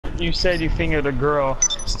You said you fingered a girl.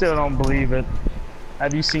 Still don't believe it.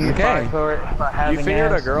 Have you seen Okay. for it? For having You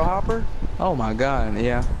fingered a ass? girl hopper? Oh my god,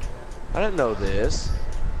 yeah. I didn't know this.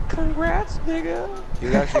 Congrats, nigga.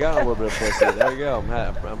 You actually got a little bit of pussy. There you go.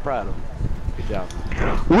 I'm proud of him. Good job.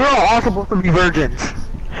 We're all supposed to be virgins.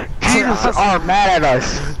 Jesus are mad at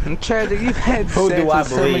us. Tragic, you've had Who sex do I with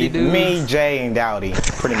so many believe? dudes. Me, Jay, and Dowdy.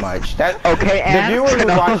 Pretty much. That. Okay, The and viewers who's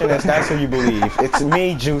watching this, that's who you believe. It's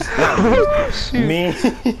me, Juice. Not Juice. Me.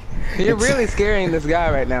 You're really scaring this guy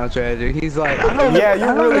right now, Tragic. He's like, Yeah, you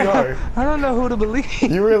really are. I don't know who to believe.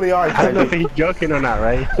 You really are. I don't know if Tragic. he's joking or not,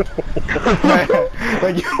 right?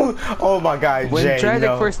 Like you. Oh my God, When Jay. Tragic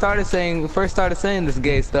no. first started saying this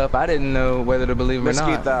gay stuff, I didn't know whether to believe him or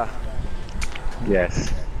not. Mesquita, Yes.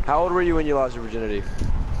 how old were you when you lost your virginity?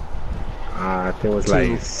 I think it was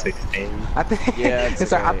like 16. I think. Yeah, it's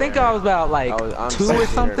it's like, I okay, think yeah. I was about like I'm 2 or 16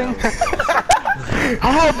 something.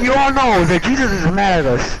 I hope you all know that Jesus is mad at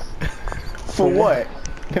us For what?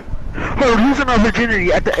 for losing our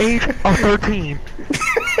virginity at the age of 13.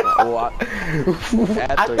 Well,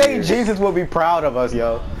 I think Jesus will be proud of us,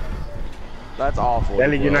 yo. That's awful.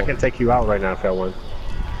 Belly, you're not Will. gonna take you out right now if I want.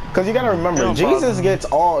 Cause you gotta remember, No Jesus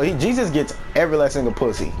problem. gets Jesus gets every last single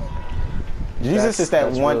pussy. Jesus is that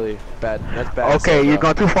that's one. Really bad. That's bad. Okay, you're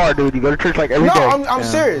going too far, dude. You go to church like every No, day. I'm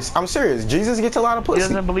serious. I'm serious. Jesus gets a lot of He pussy.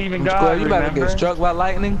 doesn't believe in Well, God. you about to remember? get struck by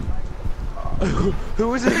lightning. Who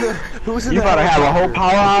was in the? Who was in You the gotta have a whole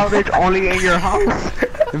helicopter? power outage only in your house.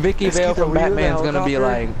 Vicky Vale Mesquita, from were you in the Batman's gonna be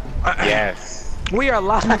like, helicopter? Yes. we are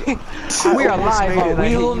live. We are Almost live made on it, I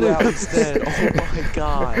hit Weasel you out News. instead. Oh my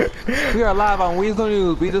god. We are live on Weasel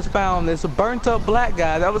News. We just found this burnt up black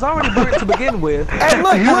guy that was already burnt to begin with. Hey,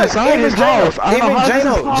 look, He's look, inside even his house. I don't know how this is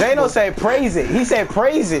Jano possible. said praise it. He said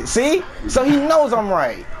praise it. See? So he knows I'm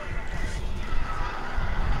right.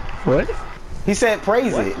 What? He said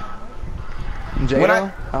praise it. Jado? When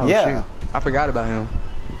I- Oh, yeah. shoot. I forgot about him.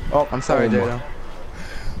 Oh, I'm sorry, oh my- Jado.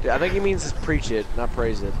 Yeah, I think he means just preach it, not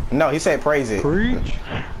praise it. No, he said praise it. Preach.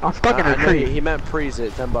 I'm stuck in I a know tree. he meant praise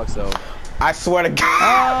it. $10 though. I swear to God.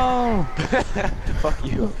 Oh! Fuck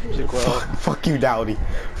you, Shaquille. Fuck you, Dowdy.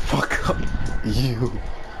 Fuck up you.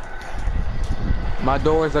 My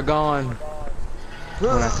doors are gone.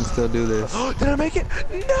 But I can still do this. Did I make it?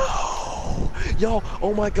 No! Yo,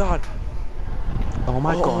 oh my god. Oh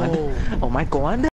my god. Oh my god.